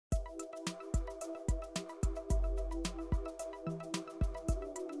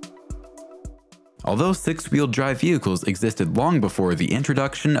Although six-wheel drive vehicles existed long before the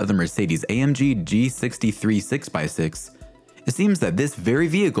introduction of the Mercedes-AMG G63 6x6, it seems that this very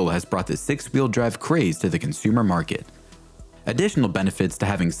vehicle has brought the six-wheel drive craze to the consumer market. Additional benefits to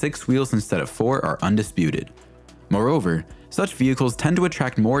having 6 wheels instead of 4 are undisputed. Moreover, such vehicles tend to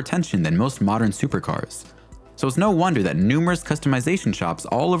attract more attention than most modern supercars. So it's no wonder that numerous customization shops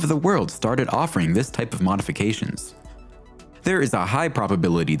all over the world started offering this type of modifications. There is a high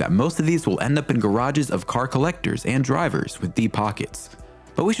probability that most of these will end up in garages of car collectors and drivers with deep pockets,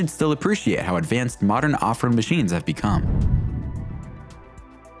 but we should still appreciate how advanced modern off-road machines have become.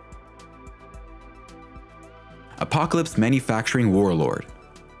 Apocalypse Manufacturing Warlord.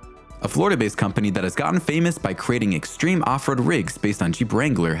 A Florida-based company that has gotten famous by creating extreme off-road rigs based on Jeep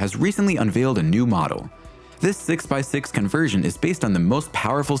Wrangler has recently unveiled a new model. This 6x6 conversion is based on the most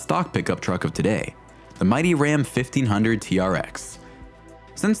powerful stock pickup truck of today, the mighty Ram 1500 TRX.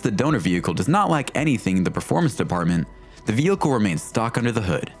 Since the donor vehicle does not lack anything in the performance department, the vehicle remains stock under the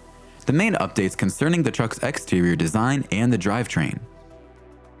hood. The main updates concerning the truck's exterior design and the drivetrain.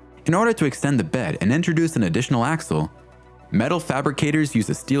 In order to extend the bed and introduce an additional axle, metal fabricators use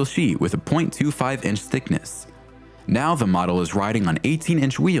a steel sheet with a 0.25-inch thickness. Now the model is riding on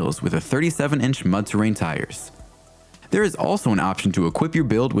 18-inch wheels with a 37-inch mud-terrain tires. There is also an option to equip your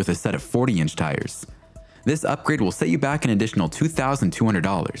build with a set of 40-inch tires. This upgrade will set you back an additional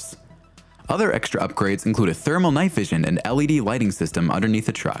 $2,200. Other extra upgrades include a thermal night vision and LED lighting system underneath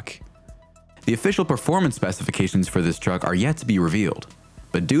the truck. The official performance specifications for this truck are yet to be revealed,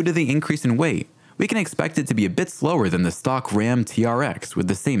 but due to the increase in weight, we can expect it to be a bit slower than the stock Ram TRX with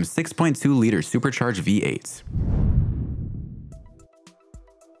the same 6.2-liter supercharged V8.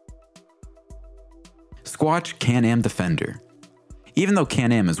 Squatch Can-Am Defender. Even though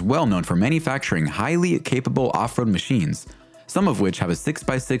Can-Am is well known for manufacturing highly capable off-road machines, some of which have a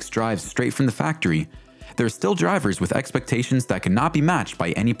 6x6 drive straight from the factory, there are still drivers with expectations that cannot be matched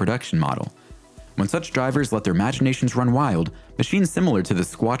by any production model. When such drivers let their imaginations run wild, machines similar to the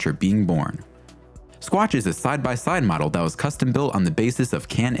Squatch are being born. Squatch is a side-by-side model that was custom built on the basis of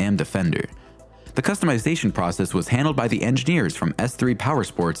Can-Am Defender. The customization process was handled by the engineers from S3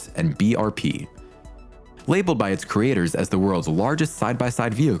 Powersports and BRP. Labeled by its creators as the world's largest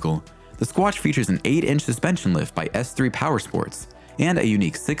side-by-side vehicle, the Squatch features an 8-inch suspension lift by S3 Powersports and a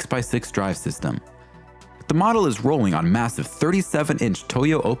unique 6x6 drive system. The model is rolling on massive 37-inch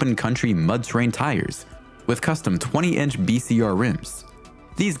Toyo Open Country mud-terrain tires with custom 20-inch BCR rims.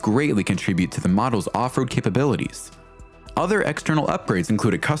 These greatly contribute to the model's off-road capabilities. Other external upgrades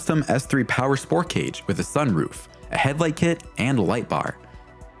include a custom S3 Power Sport Cage with a sunroof, a headlight kit, and a light bar.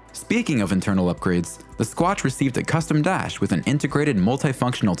 Speaking of internal upgrades, the Squatch received a custom dash with an integrated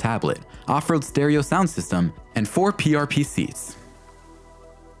multifunctional tablet, off-road stereo sound system, and 4 PRP seats.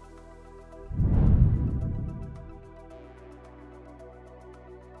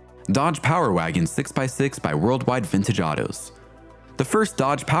 Dodge Power Wagon 6x6 by Worldwide Vintage Autos. The first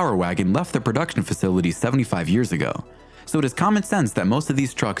Dodge Power Wagon left the production facility 75 years ago, so it is common sense that most of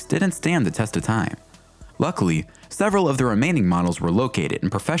these trucks didn't stand the test of time. Luckily, several of the remaining models were located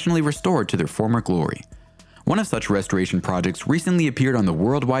and professionally restored to their former glory. One of such restoration projects recently appeared on the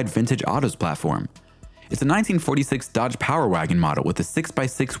Worldwide Vintage Autos platform. It's a 1946 Dodge Power Wagon model with a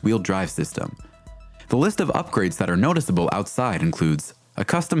 6x6 wheel drive system. The list of upgrades that are noticeable outside includes a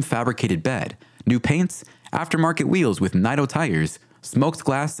custom fabricated bed, new paints, aftermarket wheels with Nido tires, smoked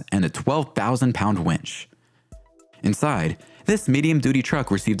glass, and a 12,000-pound winch. Inside, this medium-duty truck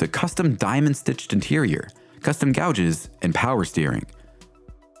received a custom diamond-stitched interior, custom gouges, and power steering.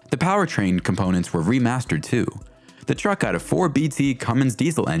 The powertrain components were remastered too. The truck had a 4BT Cummins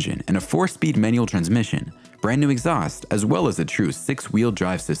diesel engine and a 4-speed manual transmission, brand new exhaust, as well as a true 6-wheel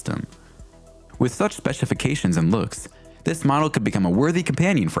drive system. With such specifications and looks, this model could become a worthy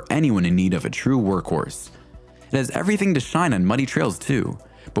companion for anyone in need of a true workhorse. It has everything to shine on muddy trails too,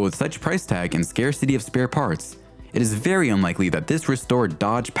 but with such price tag and scarcity of spare parts, it is very unlikely that this restored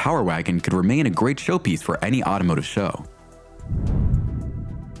Dodge Power Wagon could remain a great showpiece for any automotive show.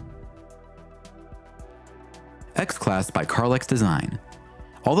 X-Class by Carlex Design.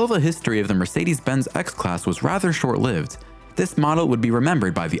 Although the history of the Mercedes-Benz X-Class was rather short-lived, this model would be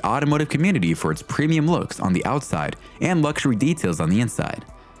remembered by the automotive community for its premium looks on the outside and luxury details on the inside.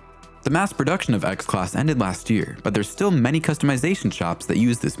 The mass production of X-Class ended last year, but there's still many customization shops that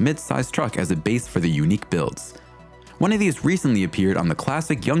use this mid-sized truck as a base for the unique builds. One of these recently appeared on the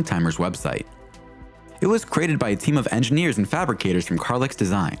classic Youngtimers website. It was created by a team of engineers and fabricators from Carlex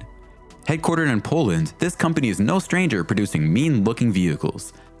Design. Headquartered in Poland, this company is no stranger producing mean-looking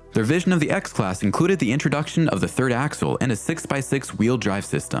vehicles. Their vision of the X-Class included the introduction of the third axle and a 6x6 wheel drive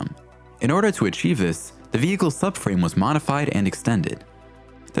system. In order to achieve this, the vehicle's subframe was modified and extended.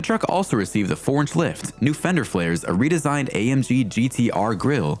 The truck also received a 4-inch lift, new fender flares, a redesigned AMG GT-R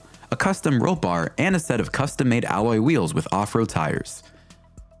grille, a custom roll bar, and a set of custom-made alloy wheels with off-road tires.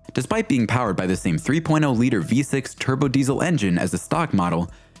 Despite being powered by the same 3.0-liter V6 turbo diesel engine as the stock model,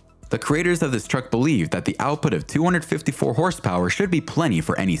 the creators of this truck believed that the output of 254 horsepower should be plenty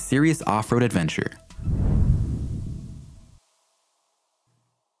for any serious off-road adventure.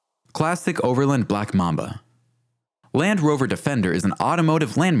 Classic Overland Black Mamba. Land Rover Defender is an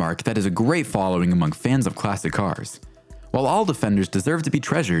automotive landmark that has a great following among fans of classic cars. While all Defenders deserve to be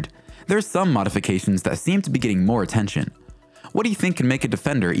treasured, there are some modifications that seem to be getting more attention. What do you think can make a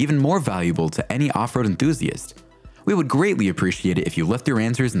Defender even more valuable to any off-road enthusiast? We would greatly appreciate it if you left your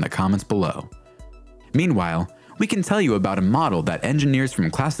answers in the comments below. Meanwhile, we can tell you about a model that engineers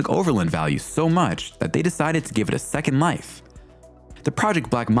from Classic Overland value so much that they decided to give it a second life. The Project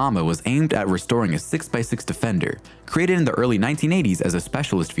Black Mamba was aimed at restoring a 6x6 Defender, created in the early 1980s as a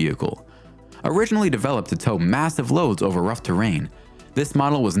specialist vehicle. Originally developed to tow massive loads over rough terrain, this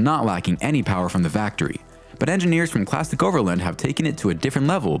model was not lacking any power from the factory, but engineers from Classic Overland have taken it to a different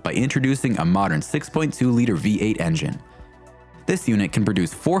level by introducing a modern 6.2-liter V8 engine. This unit can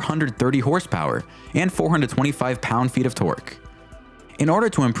produce 430 horsepower and 425 pound-feet of torque. In order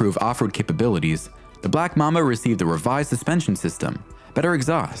to improve off-road capabilities, the Black Mamba received a revised suspension system, better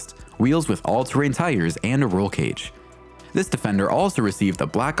exhaust, wheels with all-terrain tires, and a roll cage. This Defender also received a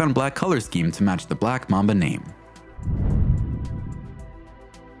black-on-black color scheme to match the Black Mamba name.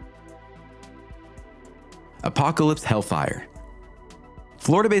 Apocalypse Hellfire.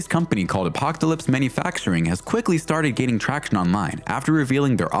 Florida-based company called Apocalypse Manufacturing has quickly started gaining traction online after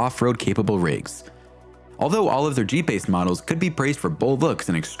revealing their off-road capable rigs. Although all of their Jeep-based models could be praised for bold looks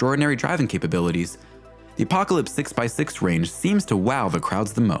and extraordinary driving capabilities, the Apocalypse 6x6 range seems to wow the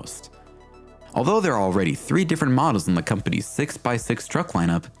crowds the most. Although there are already 3 different models in the company's 6x6 truck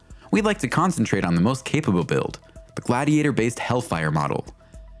lineup, we'd like to concentrate on the most capable build, the Gladiator-based Hellfire model.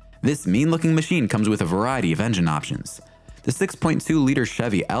 This mean-looking machine comes with a variety of engine options. The 6.2-liter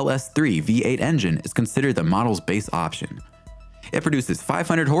Chevy LS3 V8 engine is considered the model's base option. It produces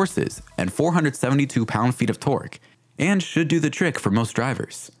 500 horses and 472 pound-feet of torque, and should do the trick for most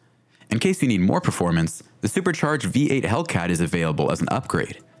drivers. In case you need more performance, the supercharged V8 Hellcat is available as an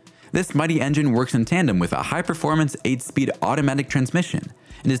upgrade. This mighty engine works in tandem with a high-performance 8-speed automatic transmission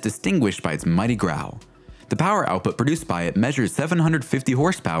and is distinguished by its mighty growl. The power output produced by it measures 750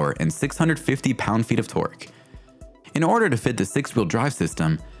 horsepower and 650 pound-feet of torque. In order to fit the 6-wheel drive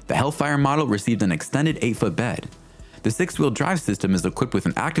system, the Hellfire model received an extended 8-foot bed. The 6-wheel drive system is equipped with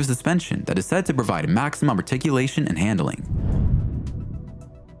an active suspension that is said to provide maximum articulation and handling.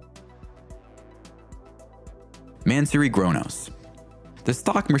 Mansory Gronos. The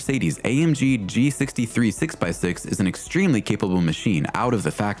stock Mercedes-AMG G63 6x6 is an extremely capable machine out of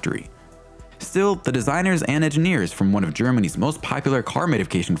the factory. Still, the designers and engineers from one of Germany's most popular car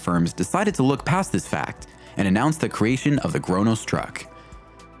modification firms decided to look past this fact and announced the creation of the Gronos truck.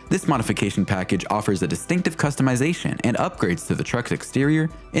 This modification package offers a distinctive customization and upgrades to the truck's exterior,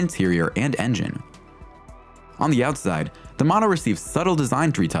 interior, and engine. On the outside, the model receives subtle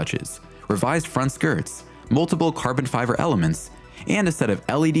design retouches, revised front skirts, multiple carbon fiber elements, and a set of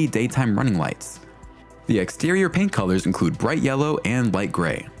LED daytime running lights. The exterior paint colors include bright yellow and light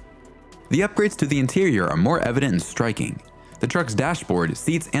gray. The upgrades to the interior are more evident and striking. The truck's dashboard,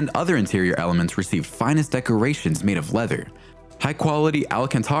 seats, and other interior elements received finest decorations made of leather, high-quality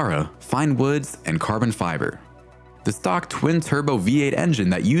Alcantara, fine woods, and carbon fiber. The stock twin-turbo V8 engine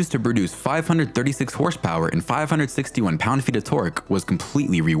that used to produce 536 horsepower and 561 pound-feet of torque was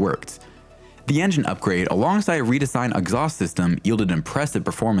completely reworked. The engine upgrade alongside a redesigned exhaust system yielded impressive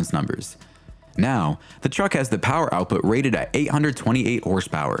performance numbers. Now, the truck has the power output rated at 828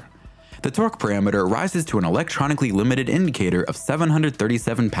 horsepower. The torque parameter rises to an electronically limited indicator of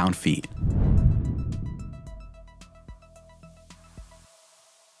 737 pound-feet.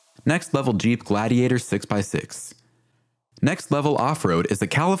 Next Level Jeep Gladiator 6x6. Next Level Off-Road is a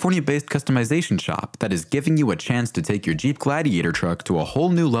California-based customization shop that is giving you a chance to take your Jeep Gladiator truck to a whole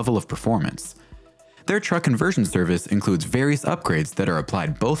new level of performance. Their truck conversion service includes various upgrades that are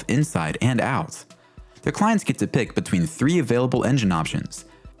applied both inside and out. Their clients get to pick between 3 available engine options.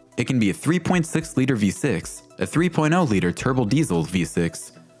 It can be a 3.6-liter V6, a 3.0-liter turbo diesel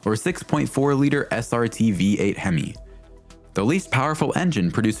V6, or a 6.4-liter SRT V8 Hemi. The least powerful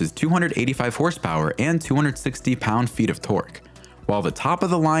engine produces 285 horsepower and 260 pound-feet of torque, while the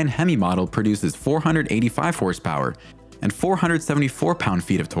top-of-the-line Hemi model produces 485 horsepower and 474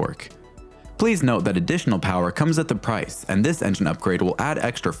 pound-feet of torque. Please note that additional power comes at the price, and this engine upgrade will add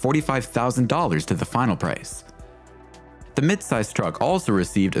extra $45,000 to the final price. The mid-size truck also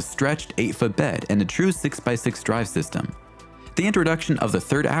received a stretched 8-foot bed and a true 6x6 drive system. The introduction of the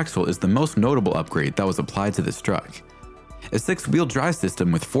third axle is the most notable upgrade that was applied to this truck. A 6-wheel drive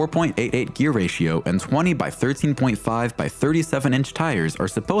system with 4.88 gear ratio and 20 by 13.5 by 37-inch tires are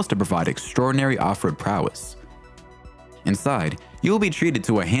supposed to provide extraordinary off-road prowess. Inside, you will be treated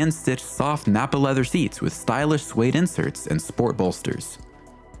to a hand-stitched soft Nappa leather seats with stylish suede inserts and sport bolsters.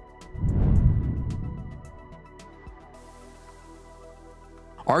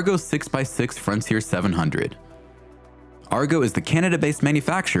 Argo 6x6 Frontier 700. Argo is the Canada-based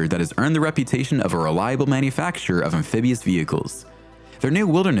manufacturer that has earned the reputation of a reliable manufacturer of amphibious vehicles. Their new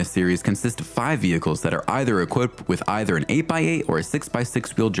Wilderness series consists of 5 vehicles that are either equipped with either an 8x8 or a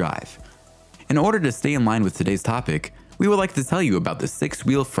 6x6 wheel drive. In order to stay in line with today's topic, we would like to tell you about the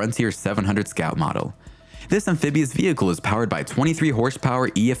 6-wheel Frontier 700 Scout model. This amphibious vehicle is powered by a 23 horsepower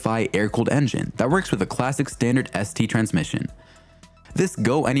EFI air-cooled engine that works with a classic standard ST transmission. This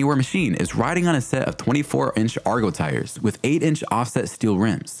go-anywhere machine is riding on a set of 24-inch Argo tires with 8-inch offset steel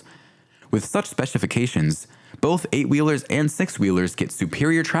rims. With such specifications, both 8-wheelers and 6-wheelers get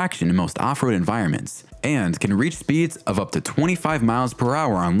superior traction in most off-road environments and can reach speeds of up to 25 miles per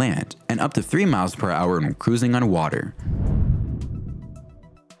hour on land and up to 3 miles per hour when cruising on water.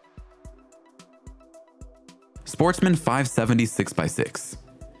 Sportsman 570 6x6.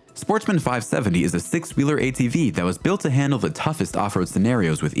 Sportsman 570 is a 6-wheeler ATV that was built to handle the toughest off-road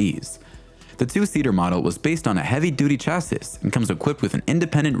scenarios with ease. The 2-seater model was based on a heavy-duty chassis and comes equipped with an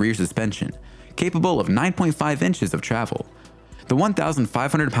independent rear suspension, capable of 9.5 inches of travel. The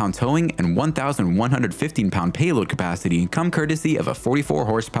 1,500-pound towing and 1,115-pound payload capacity come courtesy of a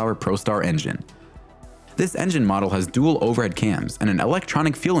 44-horsepower ProStar engine. This engine model has dual overhead cams and an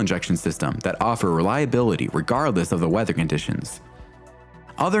electronic fuel injection system that offer reliability regardless of the weather conditions.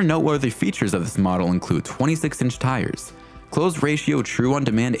 Other noteworthy features of this model include 26-inch tires, closed ratio true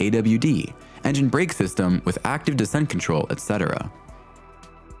on-demand AWD, engine brake system with active descent control, etc.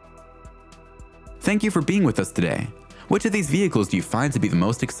 Thank you for being with us today. Which of these vehicles do you find to be the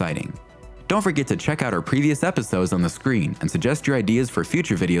most exciting? Don't forget to check out our previous episodes on the screen and suggest your ideas for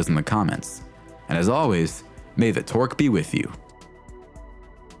future videos in the comments. And as always, may the torque be with you.